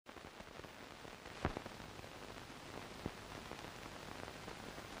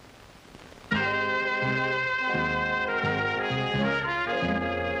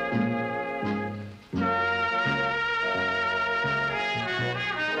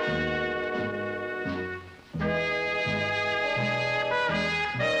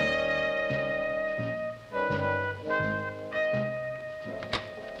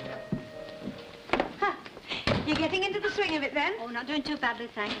hang of it then? Oh, not doing too badly,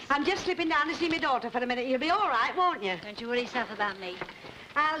 thanks. I'm just slipping down to see my daughter for a minute. You'll be all right, won't you? Don't you worry yourself about me.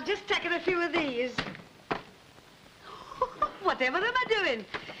 I'll just take her a few of these. Whatever am I doing?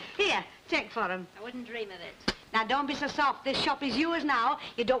 Here, check for them. I wouldn't dream of it. Now, don't be so soft. This shop is yours now.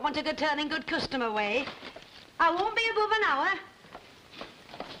 You don't want it to turn in good customer way. I won't be above an hour.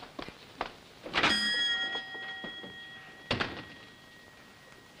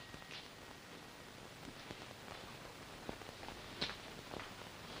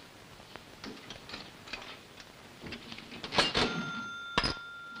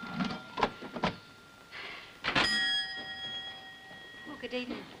 Good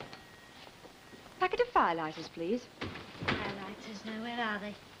evening. Packet of firelighters, please. Highlighters, now, where are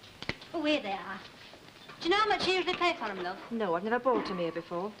they? Oh, here they are. Do you know how much you usually pay for them, love? No, I've never bought them here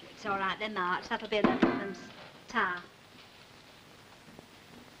before. It's all right, they're marked. That'll be a little from tar.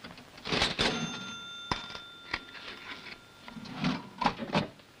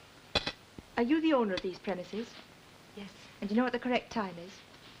 Are you the owner of these premises? Yes. And do you know what the correct time is?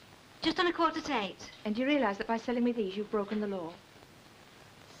 Just on 8:15. And do you realise that by selling me these, you've broken the law?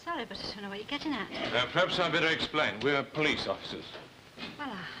 Sorry, but I don't know what you're getting at. Perhaps I'd better explain. We're police officers. Well,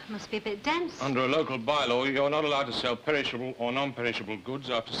 I must be a bit dense. Under a local bylaw, you're not allowed to sell perishable or non-perishable goods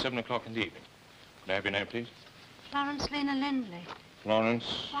after 7 o'clock in the evening. Can I have your name, please? Florence Lena Lindley.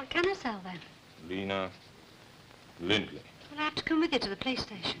 Florence What can I sell, then? Lena Lindley. Well, I have to come with you to the police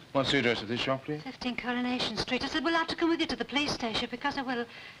station. What's the address of this shop, please? 15 Coronation Street. I said, we'll have to come with you to the police station because I'll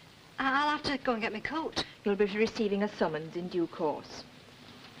have to go and get my coat. You'll be receiving a summons in due course.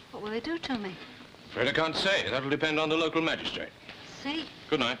 What will they do to me? Afraid I can't say. That'll depend on the local magistrate. See?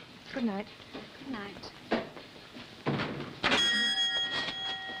 Good night. Good night. Good night.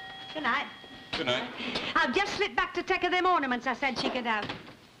 Good night. Good night. I've just slipped back to take her them ornaments I said she could have.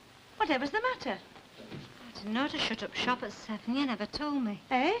 Whatever's the matter? I didn't know to shut up shop at 7. You never told me.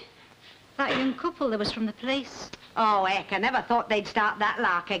 Eh? That young couple that was from the police. Oh, heck, I never thought they'd start that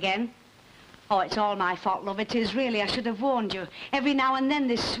lark again. Oh, it's all my fault, love. It is, really. I should have warned you. Every now and then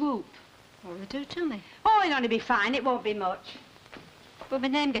this swoop. What will they do to me? Oh, it'll only be fine. It won't be much. Will my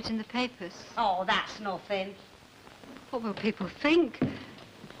name get in the papers? Oh, that's nothing. What will people think?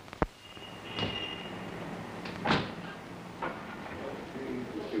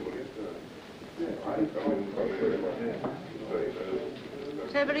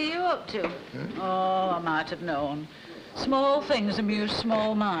 Whatever are you up to? Oh, I might have known. Small things amuse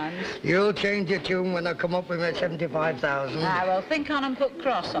small minds. You'll change your tune when I come up with my 75,000. Ah, well, think on and put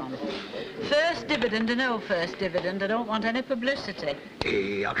cross on. First dividend or no first dividend, I don't want any publicity.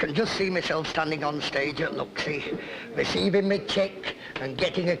 I can just see myself standing on stage at Luxie, receiving my cheque and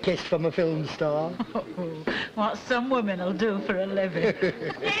getting a kiss from a film star. What some women will do for a living.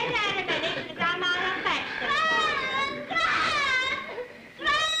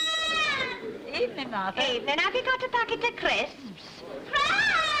 Evening, Martha. Evening. Have you got a packet of crisps?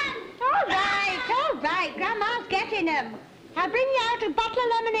 Gran! All right. Grandma's getting them. I'll bring you out a bottle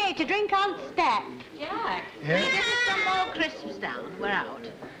of lemonade to drink on step. Jack, Yeah? will you get us some more crisps down? We're out.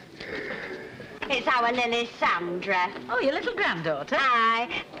 It's our Lily Sandra. Oh, your little granddaughter?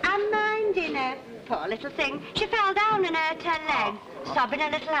 Aye. I'm minding her. Poor little thing. She fell down and hurt her leg. Sobbing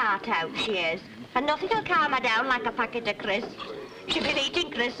her little heart out, she is. And nothing'll calm her down like a packet of crisps. She'd been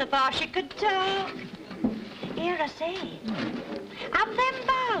eating crisps before she could talk. Here, I say. Have them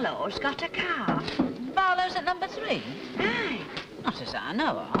Barlows got a car? Barlow's at number 3? Aye. Not as I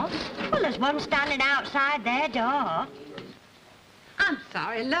know of. Well, there's one standing outside their door. I'm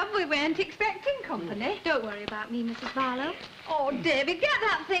sorry, love, we weren't expecting company. Don't worry about me, Mrs. Barlow. Oh, David, get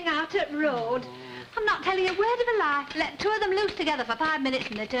that thing out at road. I'm not telling a word of a lie. Let 2 of them loose together for 5 minutes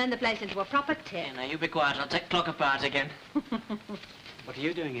and they turn the place into a proper tin. Now, you be quiet. I'll take clock apart again. What are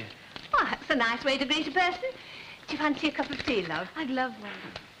you doing here? Well, that's a nice way to greet a person. Do you fancy a cup of tea, love? I'd love one.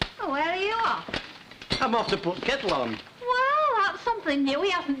 Oh, where are you off? I'm off to put kettle on. Well, that's something new.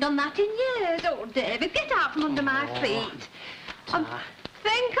 He hasn't done that in years. Oh, David, get out from under my feet. Think on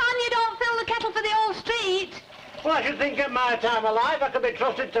you don't fill the kettle for the whole street. Well, I should think at my time of life I could be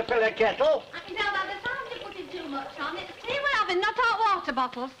trusted to fill a kettle. I can tell by the sound you're putting too much on. It's tea we're having, not hot water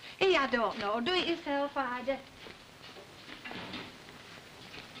bottles. Here, I don't know. Do it yourself, Ida.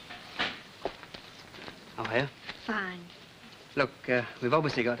 How are you? Fine. Look, we've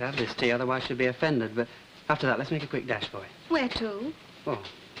obviously got to have this tea, otherwise she'll be offended. But after that, let's make a quick dash for it. Where to? Oh,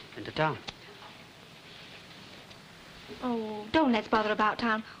 into town. Oh, don't let's bother about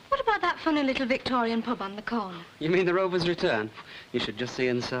town. What about that funny little Victorian pub on the corner? You mean the Rover's Return? You should just see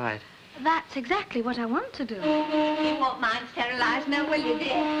inside. That's exactly what I want to do. You won't mind sterilising her, will you,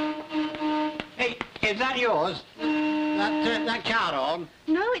 dear? Hey, is that yours? that car on?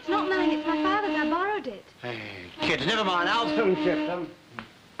 No, it's not mine. It's my father's. I borrowed it. Hey, kids, never mind. I'll soon shift them.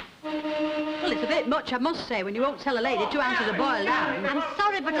 Well, it's a bit much, I must say, when you won't tell a lady 2 ounces of boiled ham. I'm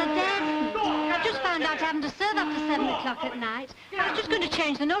sorry, but I daren't. I just found out having to serve after 7 o'clock at night. I was just going to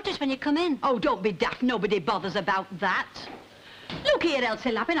change the notice when you come in. Oh, don't be daft. Nobody bothers about that. Look here,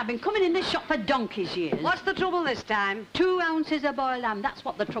 Elsie Lappin, I've been coming in this shop for donkey's years. What's the trouble this time? 2 ounces of boiled ham, that's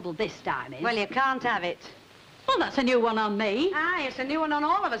what the trouble this time is. Well, you can't have it. Well, that's a new one on me. Aye, it's a new one on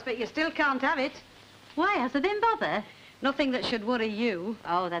all of us, but you still can't have it. Why, has there been bother? Nothing that should worry you.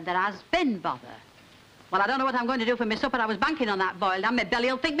 Oh, then there has been bother. Well, I don't know what I'm going to do for my supper. I was banking on that boiled ham. My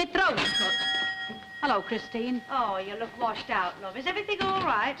belly'll think me throat. Hello, Christine. Oh, you look washed out, love. Is everything all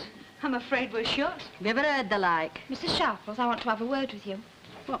right? I'm afraid we're shut. Have you ever heard the like? Mrs. Sharples, I want to have a word with you.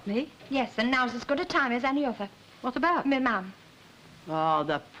 What, me? Yes, and now's as good a time as any other. What about? Me mum. Oh,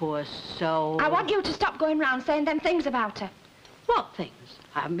 the poor soul. I want you to stop going round saying them things about her. What things?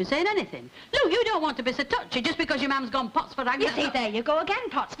 I haven't been saying anything. Lou, you don't want to be so touchy just because your mum's gone pots for rags. You see, there you go again,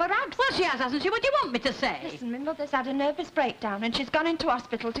 pots for rags. Well, she has, hasn't she? What do you want me to say? Listen, my mother's had a nervous breakdown and she's gone into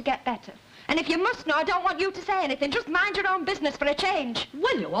hospital to get better. And if you must know, I don't want you to say anything. Just mind your own business for a change.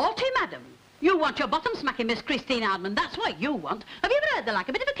 Will you, Auntie, madam? You want your bottom smacking Miss Christine Hardman. That's what you want. Have you ever heard the like?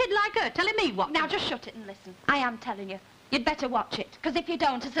 A bit of a kid like her telling me what... Now, just shut it and listen. I am telling you. You'd better watch it. Because if you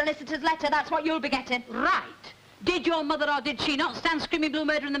don't, a solicitor's letter, that's what you'll be getting. Right. Did your mother or did she not stand screaming blue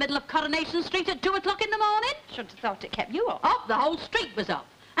murder in the middle of Coronation Street at 2 o'clock in the morning? Should have thought it kept you up. Up, the whole street was up.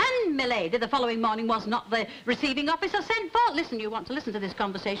 And, milady, the following morning was not the receiving officer sent for. Listen, you want to listen to this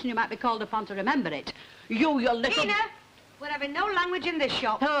conversation, you might be called upon to remember it. You little... Tina, we're having no language in this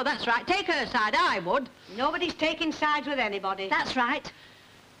shop. Oh, that's right. Take her side, I would. Nobody's taking sides with anybody. That's right.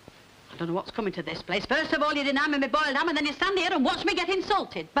 I don't know what's coming to this place. First of all, you deny me my boiled ham, and then you stand here and watch me get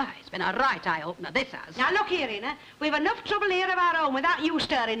insulted. Bah, it's been a right eye-opener, this has. Now, look here, Ina. We've enough trouble here of our own without you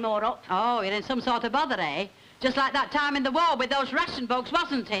stirring more up. Oh, you're in some sort of bother, eh? Just like that time in the war with those ration folks,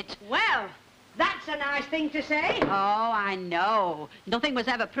 wasn't it? Well, that's a nice thing to say. Oh, I know. Nothing was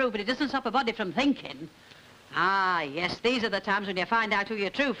ever proved, but it doesn't stop a body from thinking. Ah, yes, these are the times when you find out who your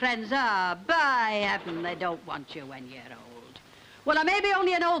true friends are. By heaven, they don't want you when you're old. Well, I may be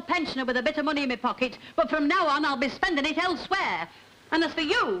only an old pensioner with a bit of money in my pocket, but from now on I'll be spending it elsewhere. And as for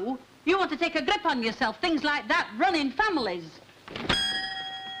you, you want to take a grip on yourself, things like that, running families.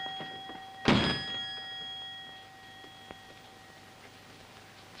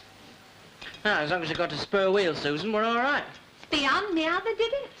 As long as you got a spare wheel, Susan, we're all right. It's beyond me how they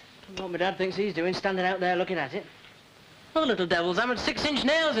did it. What my dad thinks he's doing, standing out there looking at it. Oh, little devils hammered 6-inch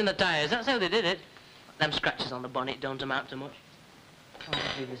nails in the tyres. That's how they did it. Them scratches on the bonnet don't amount to much. I'll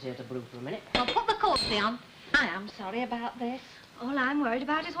just leave this here to brew for a minute. Well, put the coarsely on. I am sorry about this. All I'm worried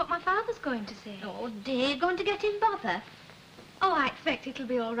about is what my father's going to say. Oh, dear, going to get in bother. Oh, I expect it'll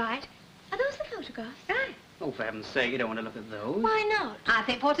be all right. Are those the photographs? Aye. Oh, for heaven's sake, you don't want to look at those. Why not? I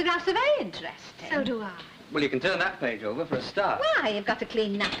think photographs are very interesting. So do I. Well, you can turn that page over for a start. Why, you've got a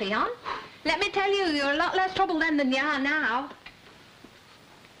clean nappy on. Let me tell you, you're a lot less trouble then than you are now.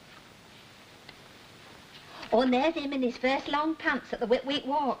 Oh, and there's him in his first long pants at the Whitweek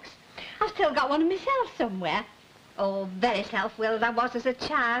Walks. I've still got one of myself somewhere. Oh, very self-willed I was as a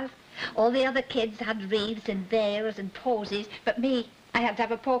child. All the other kids had wreaths and veils and posies, but me, I had to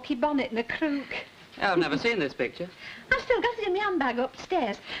have a porky bonnet and a crook. I've never seen this picture. I've still got it in my handbag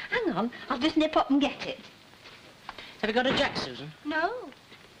upstairs. Hang on, I'll just nip up and get it. Have you got a jack, Susan? No.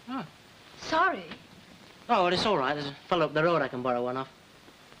 Oh. Sorry. Oh, well, it's all right. There's a fellow up the road I can borrow one off.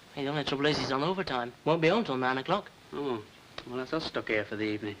 Hey, the only trouble is he's on overtime. Won't be home till 9 o'clock. Oh, well, that's us stuck here for the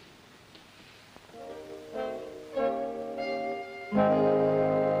evening.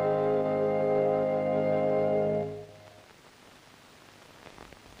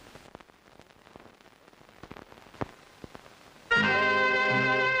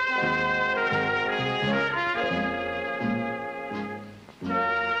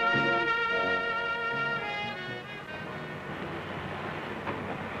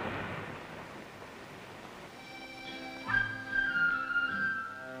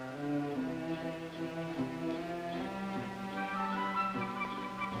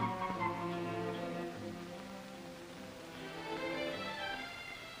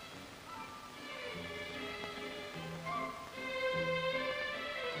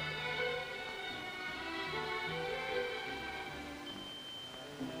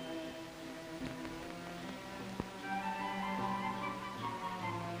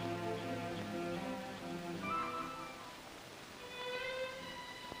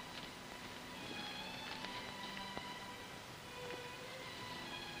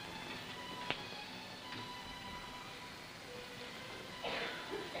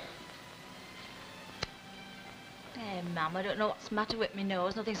 Hey, Mum, I don't know what's the matter with me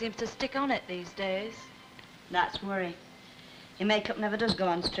nose. Nothing seems to stick on it these days. That's worry. Your makeup never does go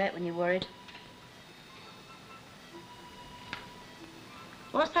on straight when you're worried.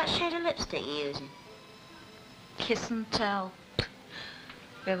 What's that shade of lipstick you're using? Kiss and tell.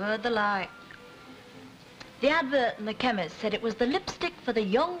 We've heard the like. The advert in the chemist said it was the lipstick for the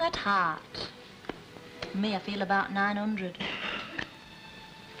young at heart. Me, I feel about 900.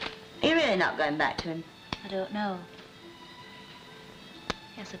 Are you really not going back to him? I don't know.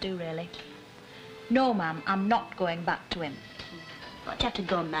 Yes, I do, really. No, Ma'am, I'm not going back to him. What do you have to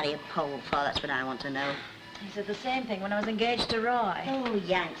go and marry a Pole for? That's what I want to know. He said the same thing when I was engaged to Roy. Oh,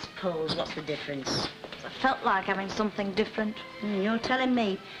 Yanks, Poles, what's the difference? I felt like having something different. You're telling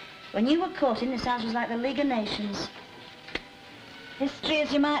me. When you were courting, this house was like the League of Nations. History,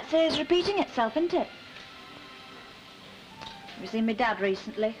 as you might say, is repeating itself, isn't it? Have you seen my dad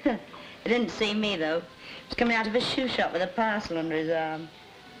recently? He didn't see me, though. He was coming out of a shoe shop with a parcel under his arm.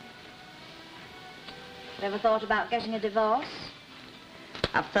 Ever thought about getting a divorce?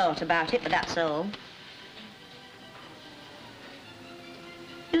 I've thought about it, but that's all.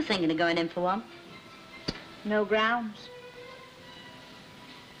 You thinking of going in for one? No grounds.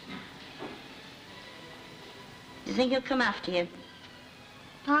 Do you think he'll come after you?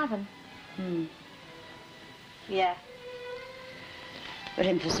 Ivan? Yeah. We're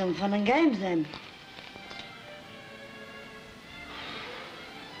in for some fun and games, then.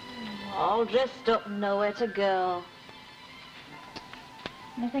 All dressed up and nowhere to go.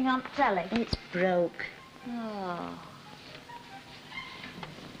 Anything on telly? It's broke. Oh.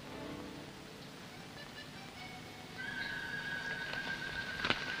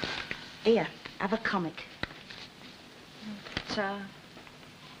 Here, have a comic. So...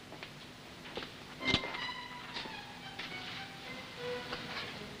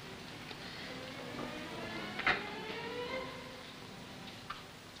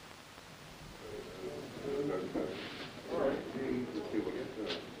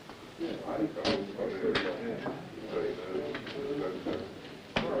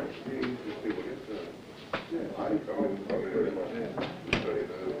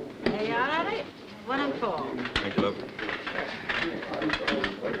 There you are, Harry. 1 and 4. Thank you, love.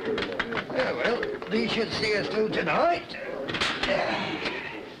 Yeah, well, these should see us through tonight.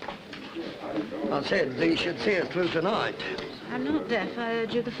 I said these should see us through tonight. I'm not deaf. I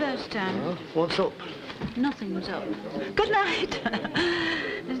heard you the first time. Well, what's up? Nothing's up. Good night.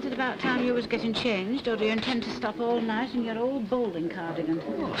 Isn't it about time you was getting changed, or do you intend to stop all night in your old bowling cardigan?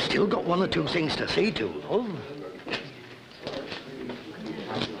 Oh, still got 1 or 2 things to see to, love.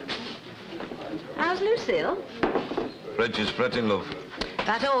 How's Lucille? Reggie's fretting, love.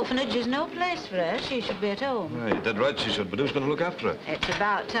 That orphanage is no place for her. She should be at home. Aye, you're dead right she should, but who's going to look after her? It's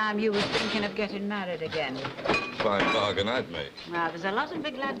about time you was thinking of getting married again. Fine bargain I'd make. Well, there's a lot of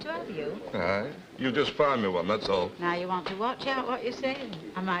big glad to have you. Aye, you just find me one, that's all. Now you want to watch out what you're saying.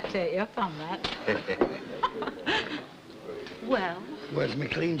 I might take you up on that. Well? Where's my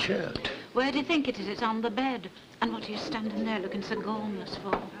clean shirt? Where do you think it is? It's on the bed. And what are you standing there looking so gormless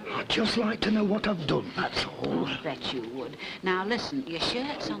for? I'd just like to know what I've done, that's all. I bet you would. Now listen, your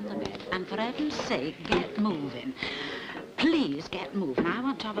shirt's on the bed, and for heaven's sake, get moving. Please get moving. I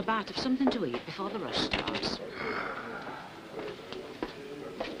want to have a bite of something to eat before the rush starts.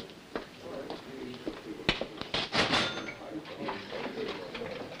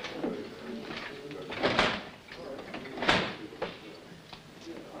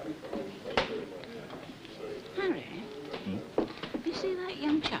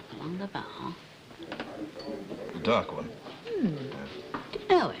 The bar. The dark one? Do you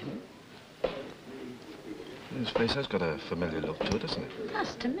know him? His face has got a familiar look to it, doesn't it?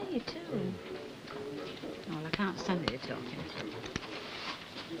 That's to me, too. Well, I can't stand you talking.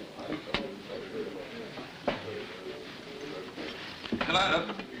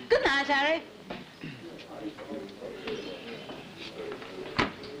 Hello. Good night, Harry.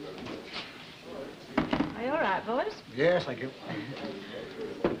 Are you all right, boys? Yes, thank you.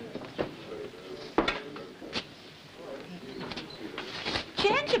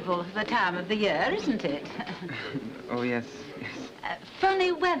 Changeable for the time of the year, isn't it? Oh, yes, yes.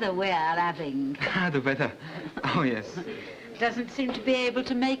 Funny weather we are having. Ah, the weather. Oh, yes. Doesn't seem to be able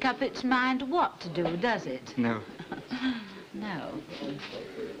to make up its mind what to do, does it? No. No.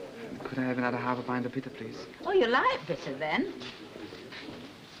 Could I have another half a pint of bitter, please? Oh, you like bitter, then?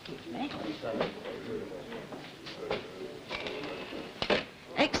 Excuse me.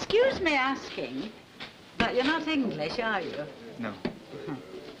 Excuse me asking, but you're not English, are you? No.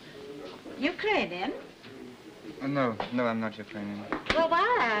 Ukrainian? No, I'm not Ukrainian. Well,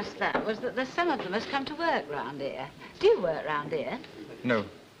 why I asked that was that there's some of them has come to work round here. Do you work round here? No,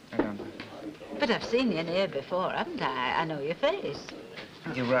 I don't. But I've seen you in here before, haven't I? I know your face.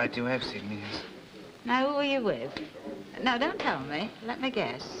 You're right, you have seen me, yes. Now, who are you with? No, don't tell me. Let me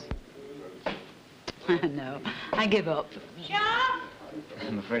guess. No, I give up. Sharp!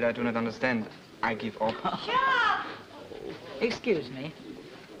 I'm afraid I do not understand. I give up. Sharp! Excuse me.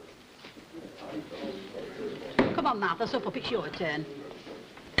 Come on, Martha, sup up, it's your turn.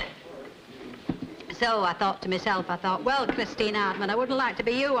 So I thought to myself, well, Christine Hardman, I wouldn't like to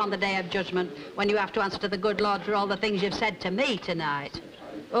be you on the day of judgment when you have to answer to the good Lord for all the things you've said to me tonight.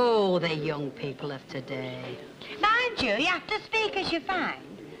 Oh, the young people of today. Mind you, you have to speak as you find.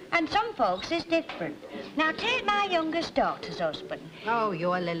 And some folks is different. Now, take my youngest daughter's husband. Oh,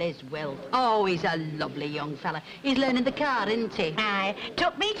 your Lily's Will. Oh, he's a lovely young fella. He's learning the car, isn't he? Aye.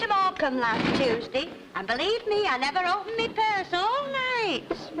 Took me to Morecambe last Tuesday. And believe me, I never opened my purse all night.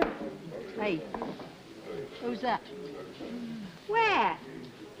 Hey, who's that? Where?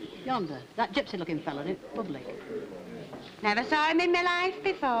 Yonder. That gypsy-looking fella in public. Never saw him in my life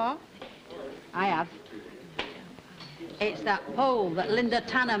before. I have. It's that Pole that Linda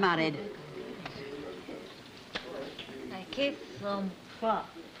Tanner married. I give them what?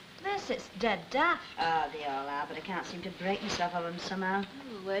 This, it's dead daft. Oh, they all are, but I can't seem to break myself of them somehow.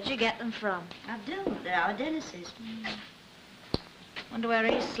 Ooh, where'd you get them from? I don't. They're our Dennis's. Wonder where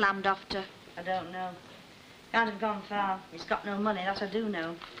he's slammed off to. I don't know. Can't have gone far. He's got no money, that I do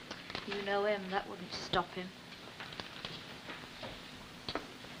know. You know him, that wouldn't stop him.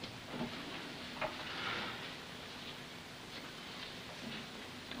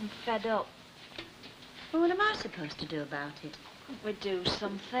 I'm fed up. Well, what am I supposed to do about it? Couldn't we do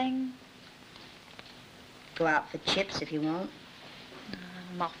something? Go out for chips if you want.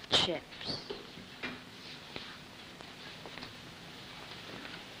 Moth chips.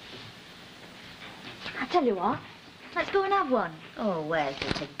 I tell you what, let's go and have one. Oh, where's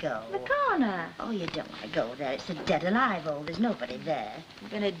it to go? The corner. Oh, you don't want to go there. It's a dead alive hole. There's nobody there.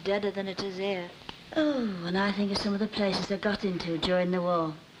 It's been deader than it is here. Oh, and I think of some of the places they got into during the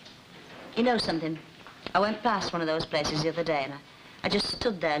war. You know something? I went past one of those places the other day and I just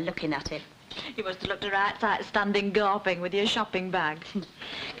stood there looking at it. You must have looked a right sight standing gawping with your shopping bag.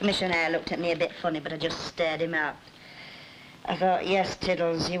 Commissioner looked at me a bit funny, but I just stared him out. I thought, yes,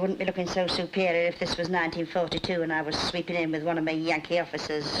 Tiddles, you wouldn't be looking so superior if this was 1942 and I was sweeping in with one of my Yankee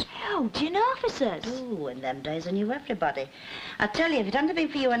officers. Oh, do you know officers? Oh, in them days I knew everybody. I tell you, if it hadn't been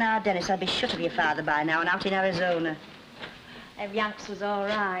for you and our Dennis, I'd be shut of your father by now and out in Arizona. Them Yanks was all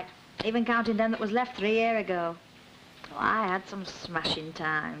right, even counting them that was left 3 years ago. Oh, I had some smashing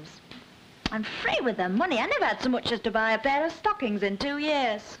times. I'm free with them money. I never had so much as to buy a pair of stockings in 2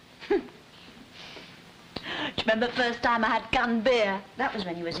 years. Do you remember the first time I had canned beer? That was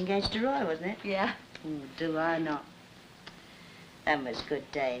when you was engaged to Roy, wasn't it? Yeah. Oh, do I not? Them was good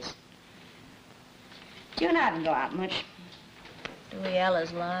days. You and I haven't got out much. Do we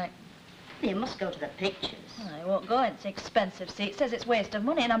Ella's like? You must go to the pictures. I won't go. It's expensive, see. It says it's waste of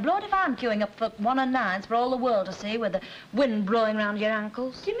money, and I'm blowed if I'm queuing up for 1 and 9s for all the world to see with the wind blowing round your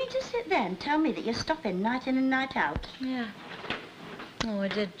ankles. Do you mean to sit there and tell me that you're stopping night in and night out? Yeah. Oh,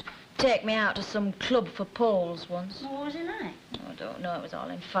 it did take me out to some club for Poles once. What was it like? Oh, I don't know. It was all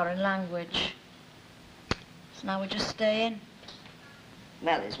in foreign language. So now we just stay in.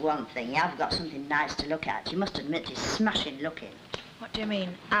 Well, there's one thing. You have got something nice to look at. You must admit he's smashing looking. What do you mean,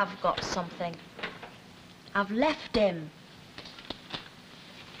 I've got something? I've left him.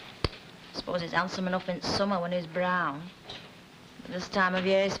 I suppose he's handsome enough in summer when he's brown. But this time of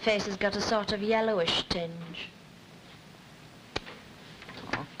year, his face has got a sort of yellowish tinge.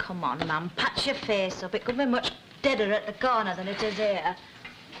 Oh, come on, Mum, patch your face up. It could be much deader at the corner than it is here.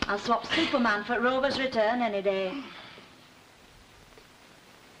 I'll swap Superman for Rover's Return any day.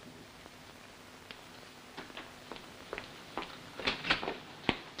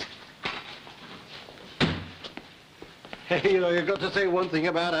 Hey, you know, you've got to say one thing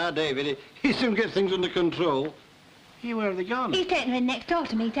about our David. He soon gets things under control. Hey, where have they gone? He's taken her in next door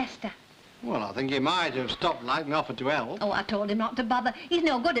to meet Esther. Well, I think he might have stopped like and offered to help. Oh, I told him not to bother. He's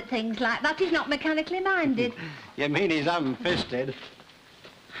no good at things like that. He's not mechanically minded. You mean he's ham-fisted?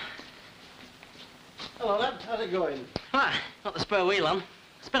 Hello, lad. How's it going? Right, got the spare wheel on.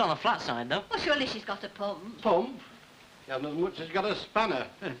 It's a bit on the flat side, though. Well, surely she's got a pump. Pump? He hasn't as much as got a spanner.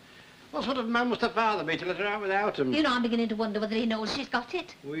 What sort of man must the father be to let her out without him? You know, I'm beginning to wonder whether he knows she's got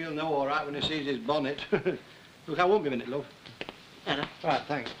it. We'll know all right when he sees his bonnet. Look, I won't be a minute, love. Hello. Right,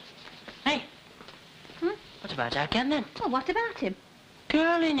 thanks. Hey. What about Jack again, then? Well, what about him?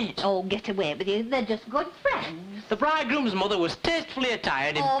 girl in it. Oh, get away with you. They're just good friends. The bridegroom's mother was tastefully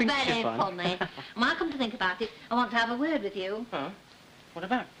attired in pink very chiffon. funny. Well, come to think about it, I want to have a word with you. Huh? What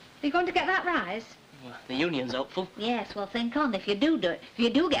about? Are you going to get that rise? Well, the union's hopeful. Yes, well, think on. If you do get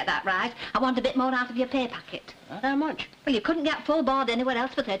that rise, I want a bit more out of your pay packet. Not how much? Well, you couldn't get full board anywhere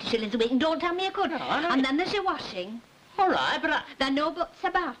else for 30 shillings a week, and don't tell me you could. No, I know. And then there's your washing. All right, but There are no buts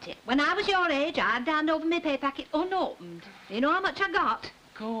about it. When I was your age, I'd hand over my pay packet unopened. You know how much I got?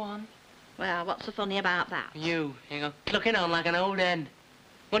 Go on. Well, what's so funny about that? You go clucking on like an old hen.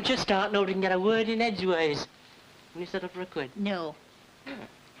 Once you start, nobody can get a word in edgeways. When you set up for a quid. No. Yeah.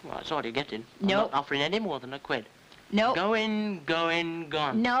 Well, that's all you're getting. No. I'm not offering any more than a quid. No. Going,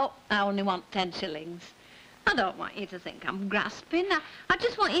 gone. No, I only want 10 shillings. I don't want you to think I'm grasping. I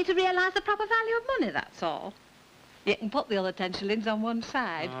just want you to realise the proper value of money, that's all. You can put the other 10 shillings on one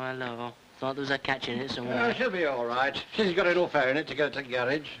side. Oh, hello. Thought there was a catch in it somewhere. She'll be all right. She's got enough air in it to go to the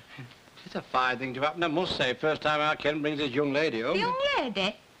garage. It's a fine thing to happen, I must say. First time our Ken brings his young lady home. The young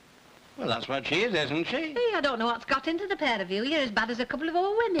lady? Well, that's what she is, isn't she? Hey, I don't know what's got into the pair of you. You're as bad as a couple of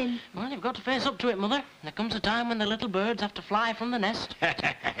old women. Well, you've got to face up to it, Mother. There comes a time when the little birds have to fly from the nest.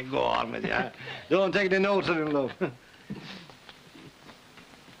 Go on with you. Don't take the notes of him, love.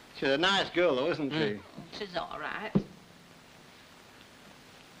 She's a nice girl, though, isn't she? She's all right.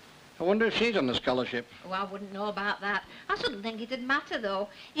 I wonder if she's on the scholarship. Oh, I wouldn't know about that. I shouldn't think it'd matter, though.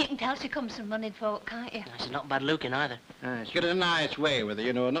 You can tell she comes from moneyed folk, can't you? She's not bad looking either. She's got a nice way with her,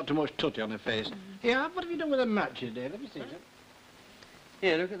 you know, not too much tutty on her face. Yeah, what have you done with the match today? Let me see it.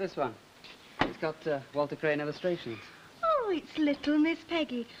 Here, look at this one. It's got Walter Crane illustrations. Oh, it's little Miss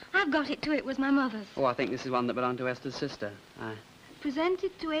Peggy. I've got it too. It was my mother's. Oh, I think this is one that belonged to Esther's sister. Aye.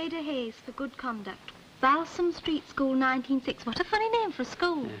 Presented to Ada Hayes for good conduct. Balsam Street School, 1906. What a funny name for a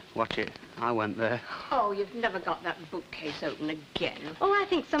school. Yeah, watch it. I went there. Oh, you've never got that bookcase open again. Oh, I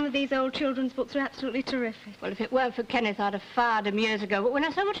think some of these old children's books are absolutely terrific. Well, if it weren't for Kenneth, I'd have fired him years ago. But when I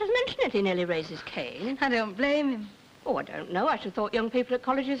so much as mention it, he nearly raises Cain. I don't blame him. Oh, I don't know. I should have thought young people at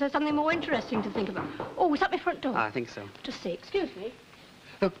colleges had something more interesting to think about. Oh, is that my front door? I think so. Just see. Excuse me.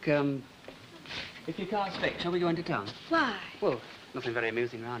 Look, if your car's fixed, shall we go into town? Why? Well, nothing very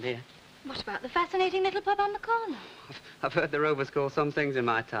amusing around here. What about the fascinating little pub on the corner? I've heard the Rovers call some things in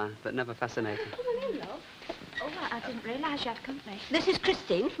my time, but never fascinating. Oh, hello. Oh, I didn't realise you had company. This is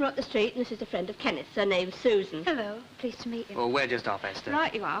Christine from up the street, and this is a friend of Kenneth's. Her name's Susan. Hello. Pleased to meet you. Oh, we're just off, Esther.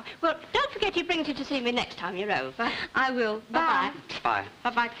 Right you are. Well, don't forget you bring you to see me next time you're over. I will. Bye-bye. Bye.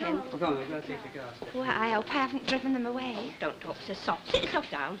 Bye-bye, Ken. Well, go on, we'll go see if your car's fixed. Well, I hope I haven't driven them away. Don't talk so soft. Sit yourself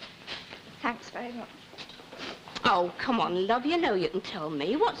down. Thanks very much. Oh, come on, love. You know you can tell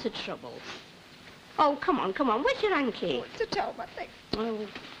me. What's the trouble? Oh, come on, come on. Where's your hanky? Oh, it's a towel, I think. Oh,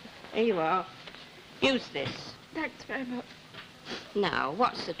 here you are. Use this. Thanks very much. Now,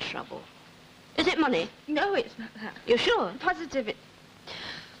 what's the trouble? Is it money? No, it's not that. You sure? Positive it...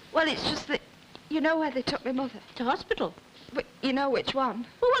 Well, it's just that... You know where they took my mother? To hospital. But you know which one?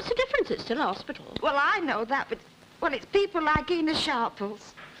 Well, what's the difference? It's still hospital. Well, I know that, but... Well, it's people like Ina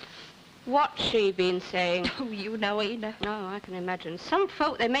Sharples. What's she been saying? Oh, you know Ina. No, I can imagine. Some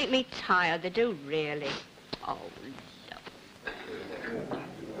folk, they make me tired. They do, really. Oh,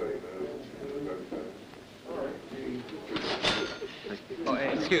 Oh,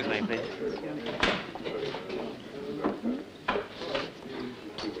 excuse me, please.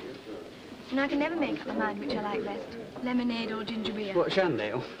 And I can never make up my mind which I like best. Lemonade or ginger beer. What,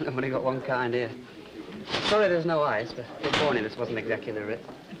 shandy? Oh, I've only got one kind here. Sorry there's no ice, but this morning this wasn't exactly the Ritz.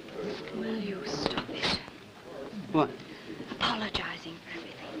 Will you stop it? What? Apologising for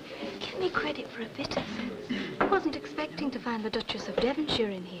everything. Give me credit for a bit of sense. I wasn't expecting to find the Duchess of Devonshire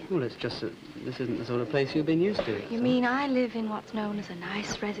in here. Well, it's just that this isn't the sort of place you've been used to. You mean I live in what's known as a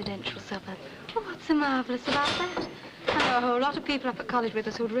nice residential suburb? Well, what's so marvellous about that? I know a whole lot of people up at college with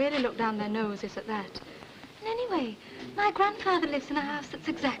us who'd really look down their noses at that. And anyway, my grandfather lives in a house that's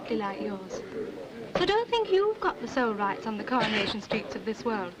exactly like yours. So don't think you've got the sole rights on the coronation streets of this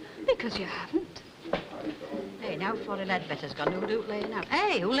world, because you haven't. Hey, now Florrie Ledbetter's gone. Who do laying out?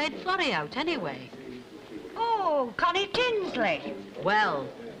 Hey, who laid Florrie out, anyway? Oh, Connie Tinsley. Well,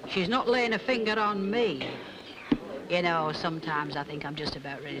 she's not laying a finger on me. You know, sometimes I think I'm just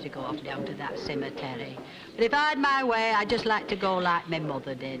about ready to go off down to that cemetery. But if I had my way, I'd just like to go like my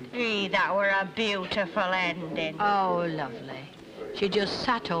mother did. Gee, that were a beautiful ending. Oh, lovely. She just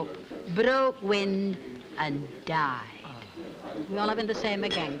sat up, broke wind, and died. We all having the same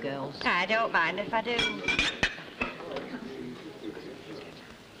again, girls. I don't mind if I do.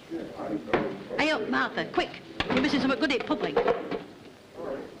 Hey up, Martha, quick. You're missing something good at public.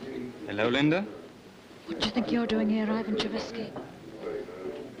 Hello, Linda. What do you think you're doing here, Ivan Chevisky?